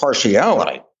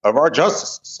impartiality of our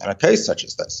justices in a case such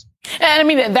as this. And I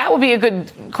mean, that would be a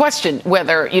good question,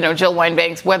 whether, Jill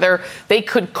Wine-Banks, whether they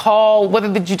could call,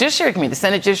 whether the Judiciary Committee, the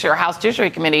Senate Judiciary or House Judiciary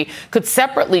Committee could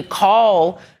separately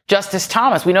call Justice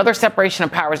Thomas. We know there's separation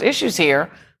of powers issues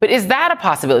here, but is that a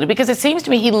possibility? Because it seems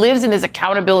to me he lives in his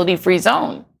accountability-free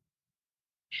zone.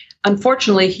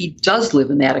 Unfortunately, he does live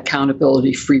in that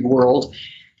accountability-free world.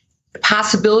 The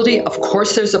possibility, of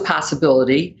course, there's a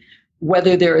possibility,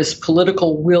 whether there is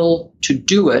political will to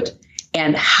do it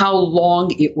and how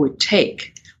long it would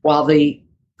take while the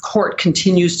court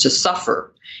continues to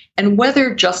suffer, and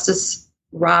whether Justice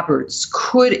Roberts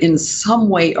could in some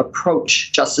way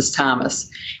approach Justice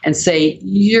Thomas and say,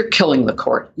 you're killing the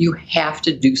court. You have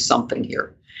to do something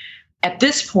here. At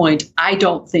this point, I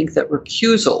don't think that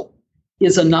recusal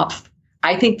is enough.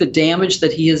 I think the damage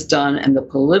that he has done and the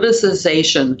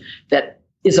politicization that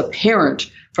is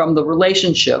apparent from the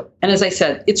relationship. And as I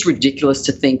said, it's ridiculous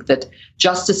to think that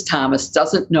Justice Thomas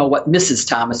doesn't know what Mrs.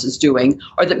 Thomas is doing,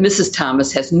 or that Mrs.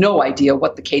 Thomas has no idea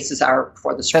what the cases are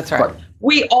before the Supreme Court.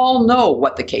 We all know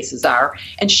what the cases are,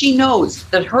 and she knows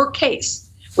that her case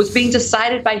was being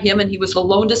decided by him, and he was a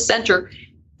lone dissenter.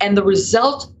 And the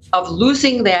result of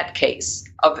losing that case,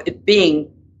 of it being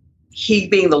he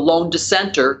being the lone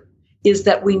dissenter, is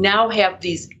that we now have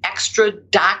these extra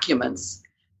documents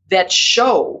that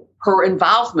show her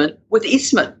involvement with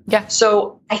Eastman. Yeah.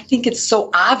 So I think it's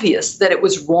so obvious that it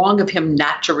was wrong of him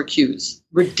not to recuse.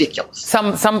 Ridiculous.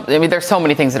 I mean, there's so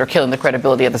many things that are killing the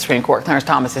credibility of the Supreme Court. Clarence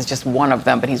Thomas is just one of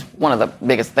them, but he's one of the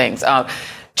biggest things.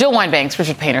 Jill Wine-Banks,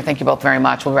 Richard Painter, thank you both very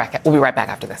much. We'll be right back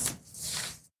after this.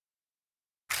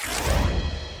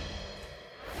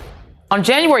 On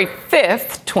January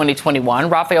 5th, 2021,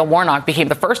 Raphael Warnock became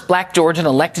the first black Georgian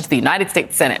elected to the United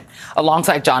States Senate,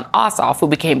 alongside John Ossoff, who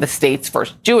became the state's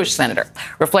first Jewish senator,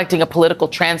 reflecting a political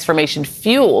transformation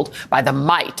fueled by the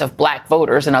might of black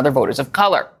voters and other voters of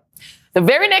color. The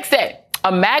very next day,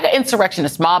 a MAGA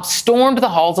insurrectionist mob stormed the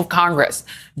halls of Congress,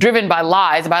 driven by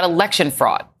lies about election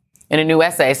fraud. In a new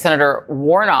essay, Senator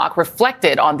Warnock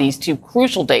reflected on these two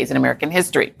crucial days in American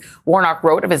history. Warnock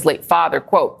wrote of his late father,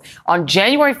 quote, on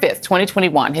January 5th,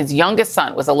 2021, his youngest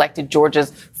son was elected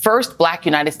Georgia's first black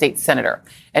United States senator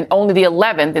and only the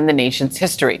 11th in the nation's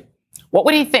history. What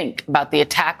would he think about the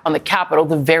attack on the Capitol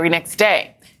the very next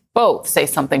day? Both say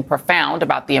something profound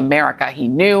about the America he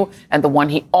knew and the one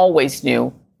he always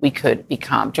knew we could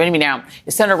become. Joining me now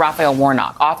is Senator Raphael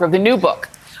Warnock, author of the new book,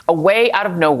 A Way Out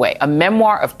of No Way, a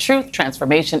memoir of truth,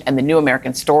 transformation, and the new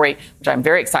American story, which I'm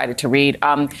very excited to read.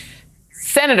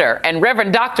 Senator and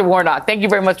Reverend Dr. Warnock, thank you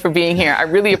very much for being here. I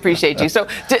really appreciate you. So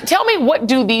tell me, what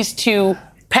do these two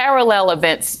parallel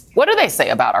events, what do they say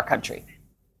about our country?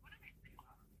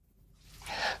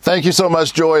 Thank you so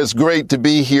much, Joy. It's great to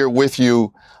be here with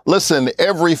you. Listen,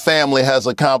 every family has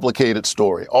a complicated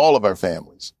story, all of our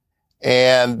families.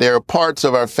 And there are parts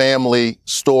of our family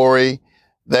story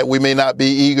that we may not be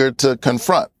eager to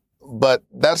confront, but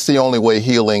that's the only way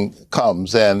healing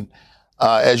comes. And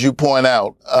as you point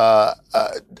out,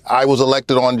 I was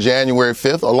elected on January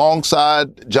 5th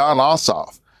alongside John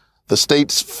Ossoff, the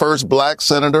state's first black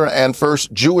senator and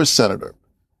first Jewish senator,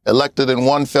 elected in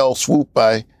one fell swoop.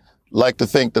 I like to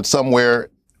think that somewhere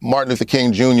Martin Luther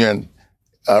King Jr. and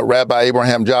Rabbi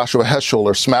Abraham Joshua Heschel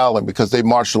are smiling because they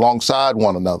marched alongside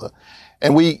one another.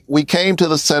 And we came to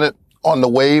the Senate on the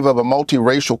wave of a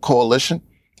multiracial coalition,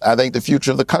 I think the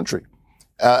future of the country.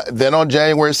 Then on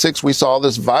January 6th, we saw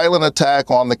this violent attack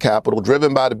on the Capitol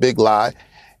driven by the big lie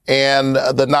and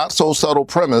the not so subtle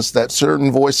premise that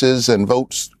certain voices and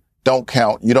votes don't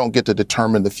count. You don't get to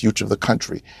determine the future of the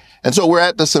country. And so we're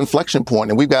at this inflection point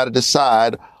and we've got to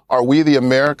decide, are we the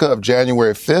America of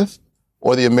January 5th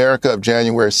or the America of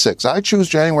January 6th? I choose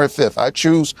January 5th. I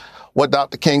choose what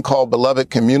Dr. King called beloved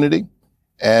community.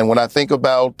 And when I think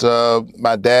about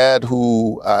my dad,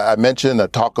 who I mentioned, I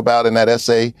talk about in that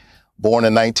essay, born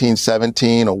in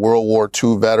 1917, a World War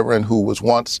II veteran who was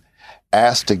once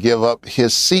asked to give up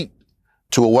his seat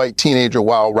to a white teenager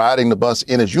while riding the bus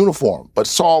in his uniform, but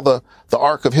saw the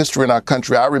arc of history in our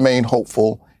country, I remain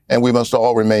hopeful. And we must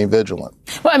all remain vigilant.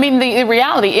 Well, I mean, the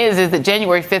reality is that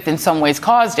January 5th in some ways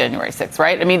caused January 6th,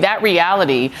 right? I mean, that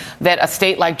reality that a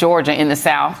state like Georgia in the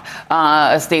South,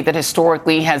 a state that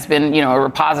historically has been, a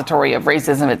repository of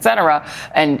racism, et cetera,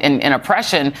 and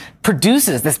oppression,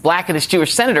 produces this black and this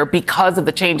Jewish senator because of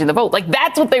the change in the vote. Like,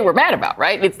 that's what they were mad about,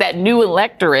 right? It's that new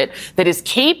electorate that is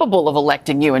capable of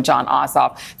electing you and John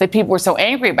Ossoff that people were so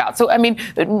angry about. So, I mean,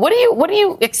 what do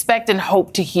you expect and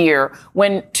hope to hear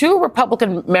when two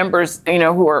Republican members,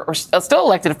 who are still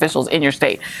elected officials in your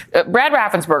state, Brad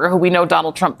Raffensperger, who we know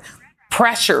Donald Trump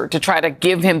pressured to try to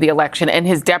give him the election, and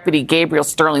his deputy Gabriel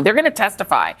Sterling, they're going to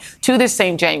testify to this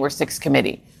same January 6th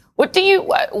committee. Do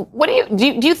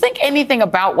you think anything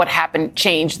about what happened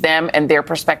changed them and their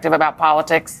perspective about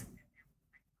politics?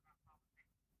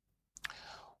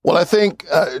 Well, I think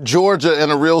Georgia,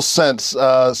 in a real sense,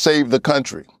 saved the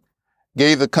country,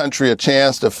 gave the country a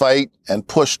chance to fight and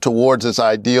push towards its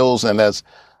ideals. And as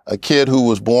a kid who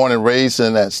was born and raised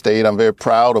in that state, I'm very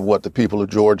proud of what the people of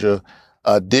Georgia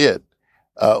did.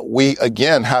 We,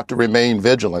 again, have to remain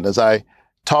vigilant. As I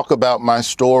talk about my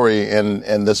story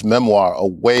in this memoir, A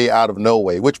Way Out of No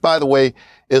Way, which, by the way,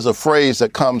 is a phrase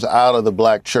that comes out of the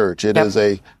black church. It is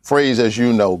a phrase, as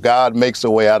you know, God makes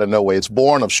a way out of no way. It's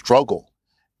born of struggle,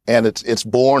 and it's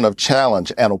born of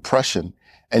challenge and oppression,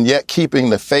 and yet keeping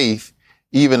the faith,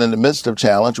 even in the midst of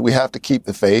challenge. We have to keep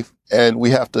the faith, and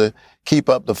we have to keep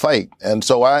up the fight. And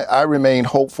so I remain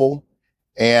hopeful,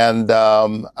 and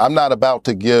I'm not about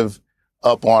to give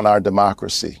up on our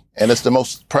democracy. And it's the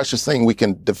most precious thing we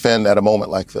can defend at a moment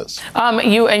like this.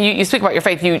 You speak about your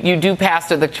faith. You do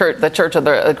pastor the church of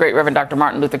the great Reverend Dr.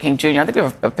 Martin Luther King Jr. I think we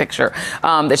have a picture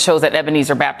that shows that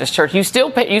Ebenezer Baptist Church. You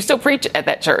still preach at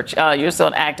that church. You're still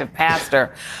an active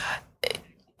pastor.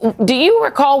 Do you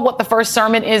recall what the first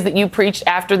sermon is that you preached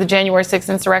after the January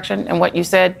 6th insurrection and what you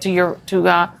said to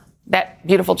that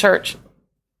beautiful church?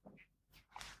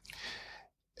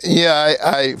 Yeah,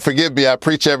 I forgive me. I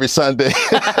preach every Sunday,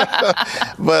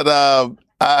 but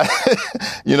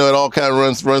it all kind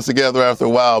of runs together after a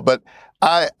while. But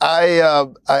I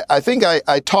think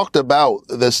I talked about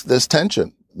this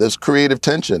tension, this creative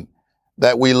tension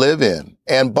that we live in,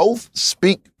 and both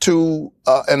speak to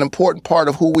an important part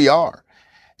of who we are.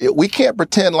 We can't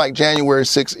pretend like January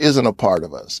 6th isn't a part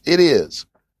of us. It is.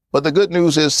 But the good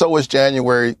news is so is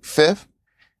January 5th.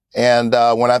 And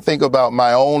when I think about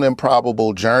my own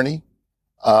improbable journey,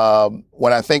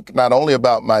 when I think not only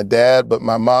about my dad, but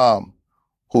my mom,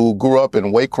 who grew up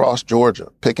in Waycross,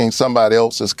 Georgia, picking somebody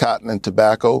else's cotton and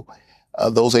tobacco,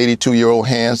 those 82-year-old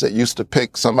hands that used to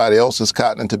pick somebody else's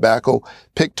cotton and tobacco,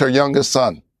 picked her youngest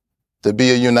son to be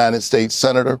a United States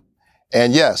senator.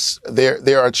 And yes,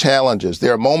 there are challenges.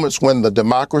 There are moments when the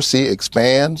democracy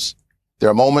expands. There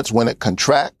are moments when it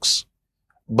contracts.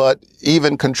 But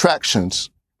even contractions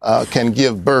can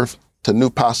give birth to new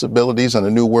possibilities and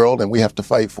a new world, and we have to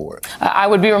fight for it. I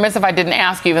would be remiss if I didn't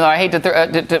ask you, even though I hate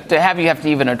to have you have to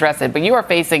even address it, but you are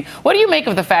facing, what do you make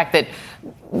of the fact that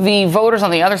the voters on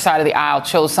the other side of the aisle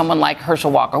chose someone like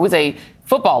Herschel Walker, who's a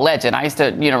football legend? I used to,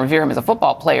 revere him as a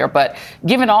football player, but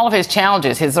given all of his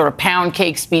challenges, his sort of pound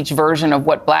cake speech version of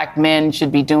what black men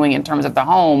should be doing in terms of the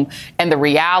home and the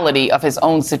reality of his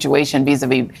own situation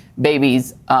vis-a-vis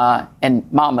babies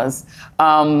and mamas,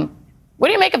 what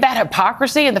do you make of that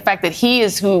hypocrisy and the fact that he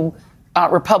is who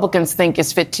Republicans think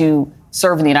is fit to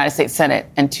serve in the United States Senate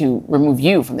and to remove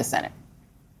you from the Senate?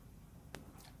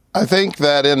 I think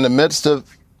that in the midst of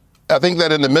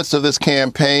this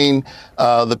campaign,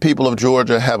 the people of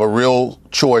Georgia have a real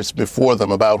choice before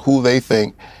them about who they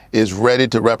think is ready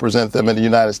to represent them in the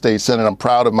United States Senate. I'm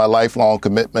proud of my lifelong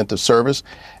commitment to service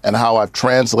and how I've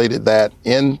translated that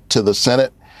into the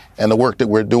Senate and the work that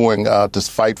we're doing to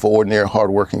fight for ordinary,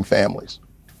 hardworking families.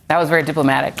 That was very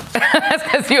diplomatic.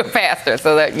 Because you're a pastor,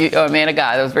 so that you're a man of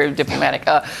God. That was very diplomatic.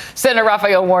 Senator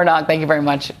Raphael Warnock, thank you very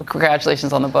much.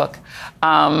 Congratulations on the book.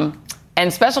 And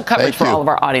special coverage for all of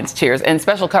our audience. Cheers. And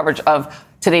special coverage of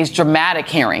today's dramatic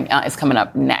hearing is coming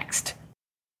up next.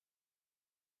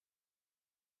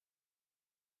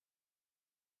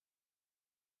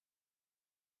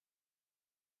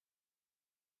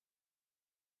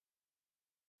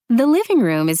 The living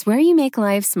room is where you make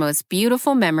life's most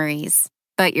beautiful memories.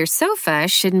 But your sofa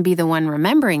shouldn't be the one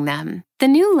remembering them. The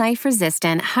new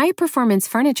life-resistant, high-performance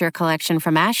furniture collection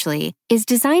from Ashley is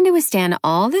designed to withstand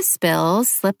all the spills,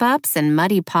 slip-ups, and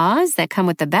muddy paws that come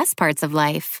with the best parts of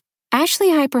life. Ashley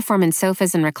high-performance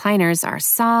sofas and recliners are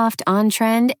soft,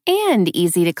 on-trend, and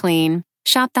easy to clean.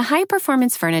 Shop the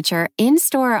high-performance furniture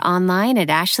in-store or online at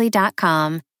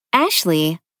ashley.com.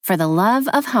 Ashley, for the love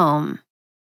of home.